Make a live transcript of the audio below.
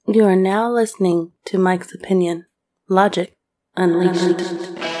You are now listening to Mike's Opinion. Logic Unleashed.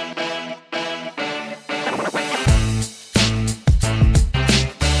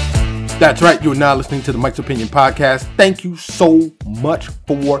 That's right. You're now listening to the Mike's Opinion podcast. Thank you so much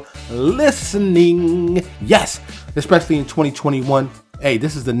for listening. Yes, especially in 2021. Hey,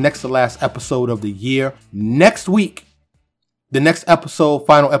 this is the next to last episode of the year. Next week, the next episode,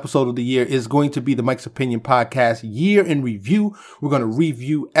 final episode of the year, is going to be the Mike's Opinion podcast year in review. We're going to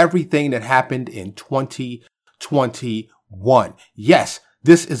review everything that happened in 2021. Yes,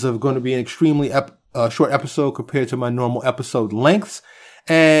 this is going to be an extremely short episode compared to my normal episode lengths.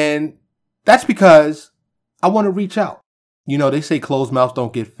 And that's because I want to reach out. You know, they say closed mouths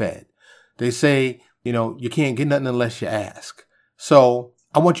don't get fed. They say, you know, you can't get nothing unless you ask. So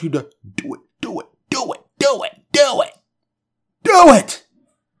I want you to do it. Do it!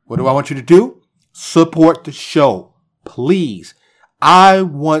 What do I want you to do? Support the show, please. I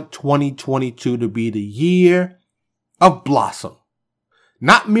want 2022 to be the year of Blossom.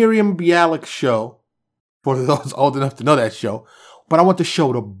 Not Miriam Bialik's show, for those old enough to know that show, but I want the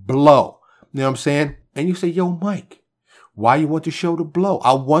show to blow. You know what I'm saying? And you say, yo, Mike, why you want the show to blow?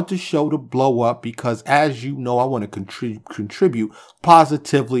 I want the show to blow up because, as you know, I want to contribute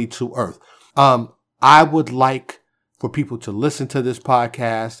positively to Earth. I would like for people to listen to this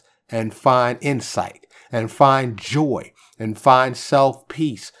podcast and find insight and find joy and find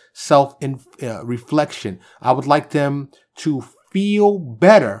self-peace, self-reflection. I would like them to feel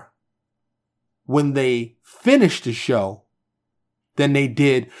better when they finish the show than they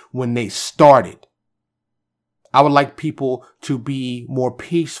did when they started. I would like people to be more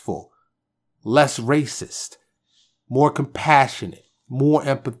peaceful, less racist, more compassionate, more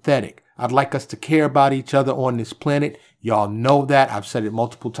empathetic. I'd like us to care about each other on this planet. Y'all know that. I've said it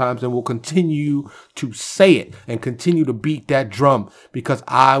multiple times and will continue to say it and continue to beat that drum because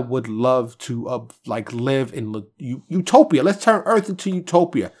I would love to live in utopia. Let's turn Earth into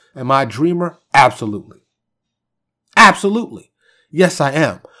utopia. Am I a dreamer? Absolutely. Absolutely. Yes, I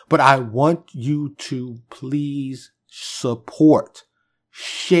am. But I want you to please support,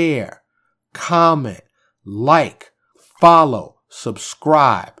 share, comment, like, follow,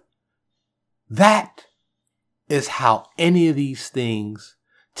 subscribe. That is how any of these things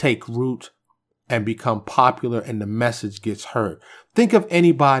take root and become popular and the message gets heard. Think of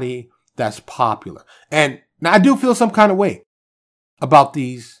anybody that's popular. And now I do feel some kind of way about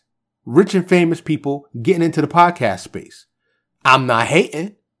these rich and famous people getting into the podcast space. I'm not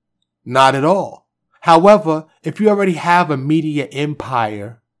hating. Not at all. However, if you already have a media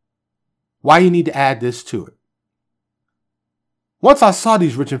empire, why you need to add this to it? Once I saw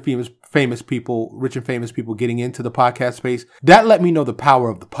these rich and famous people getting into the podcast space, that let me know the power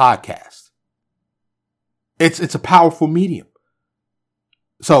of the podcast. It's a powerful medium.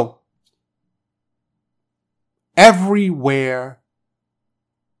 So, everywhere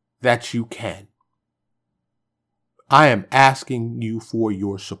that you can, I am asking you for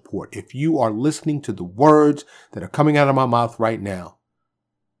your support. If you are listening to the words that are coming out of my mouth right now,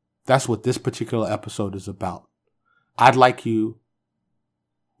 that's what this particular episode is about. I'd like you,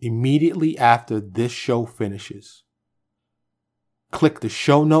 immediately after this show finishes, click the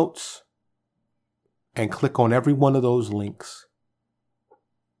show notes and click on every one of those links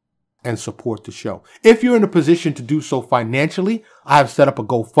and support the show. If you're in a position to do so financially, I have set up a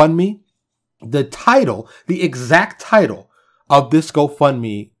GoFundMe. The exact title of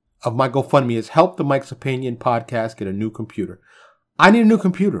my GoFundMe is Help the Mike's Opinion podcast get a new computer. I need a new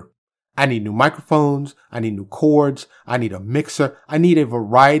computer. I need new microphones. I need new cords. I need a mixer. I need a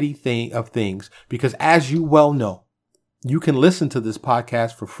variety of things because, as you well know, you can listen to this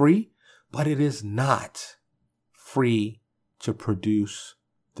podcast for free, but it is not free to produce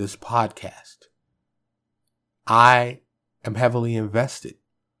this podcast. I am heavily invested.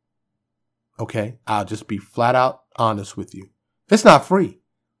 Okay, I'll just be flat out honest with you. It's not free.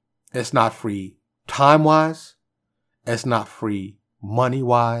 It's not free time-wise. It's not free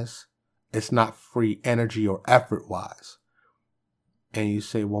money-wise. It's not free energy or effort-wise. And you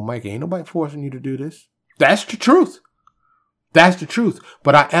say, well, Mike, ain't nobody forcing you to do this. That's the truth. That's the truth.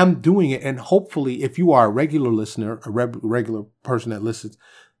 But I am doing it. And hopefully, if you are a regular listener, a regular person that listens,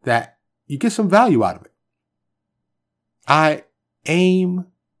 that you get some value out of it. I aim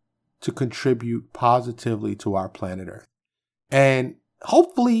to contribute positively to our planet Earth. And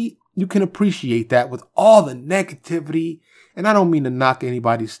hopefully you can appreciate that with all the negativity. And I don't mean to knock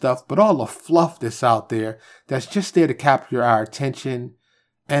anybody's stuff, but all the fluff that's out there that's just there to capture our attention.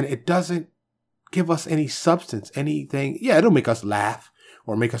 And it doesn't give us any substance, anything. Yeah, it'll make us laugh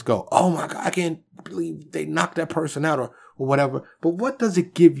or make us go, oh my God, I can't believe they knocked that person out, or or whatever. But what does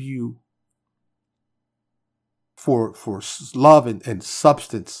it give you for love and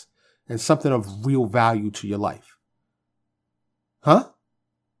substance and something of real value to your life? Huh?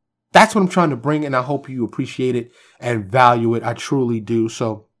 That's what I'm trying to bring, and I hope you appreciate it and value it. I truly do.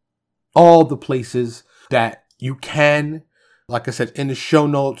 So all the places that you can, like I said, in the show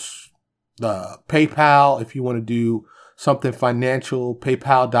notes, the PayPal, if you want to do something financial,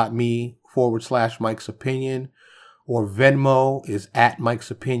 paypal.me/Mike's Opinion, or Venmo is @Mike's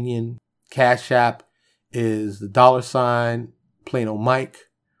Opinion. Cash App is the $, plain old Mike.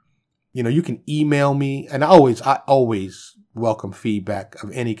 You know, you can email me, and I always welcome feedback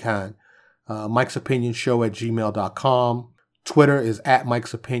of any kind. Mike's Opinion Show @gmail.com. Twitter is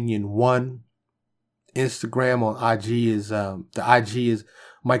 @Mike's Opinion 1. Instagram on IG is, the IG is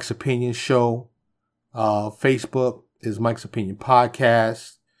Mike's Opinion Show. Facebook is Mike's Opinion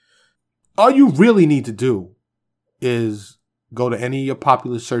Podcast. All you really need to do is go to any of your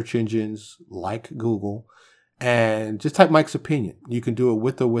popular search engines like Google and just type Mike's Opinion. You can do it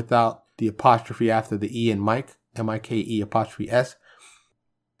with or without the apostrophe after the E in Mike, MIKE''S.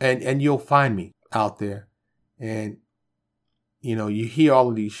 And you'll find me out there. And, you know, you hear all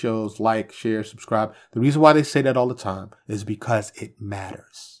of these shows, like, share, subscribe. The reason why they say that all the time is because it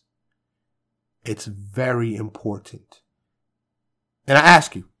matters. It's very important. And I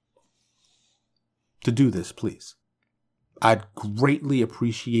ask you to do this, please. I'd greatly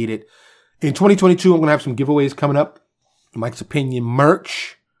appreciate it. In 2022, I'm going to have some giveaways coming up. Mike's Opinion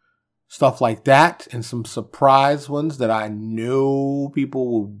merch, stuff like that, and some surprise ones that I know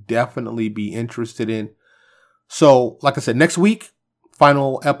people will definitely be interested in. So, like I said, next week,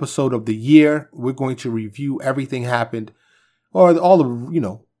 final episode of the year, we're going to review everything happened, or all the, you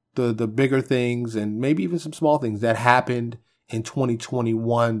know, the bigger things and maybe even some small things that happened in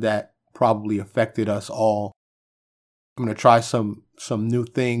 2021 that probably affected us all. I'm going to try some new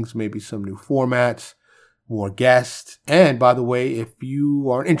things, maybe some new formats, more guests. And by the way, if you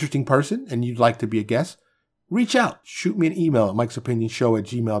are an interesting person and you'd like to be a guest, reach out. Shoot me an email at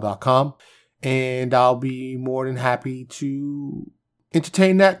mikesopinionshow@gmail.com. And I'll be more than happy to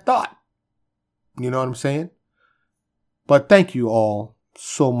entertain that thought. You know what I'm saying? But thank you all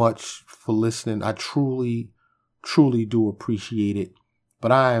so much for listening. I truly, truly do appreciate it.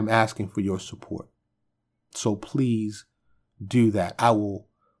 But I am asking for your support. So please do that. I will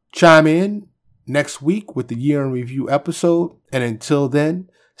chime in next week with the year in review episode. And until then,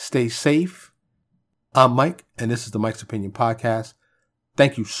 stay safe. I'm Mike, and this is the Mike's Opinion Podcast.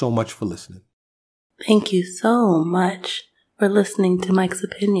 Thank you so much for listening. Thank you so much for listening to Mike's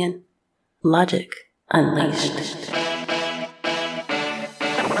Opinion. Logic Unleashed.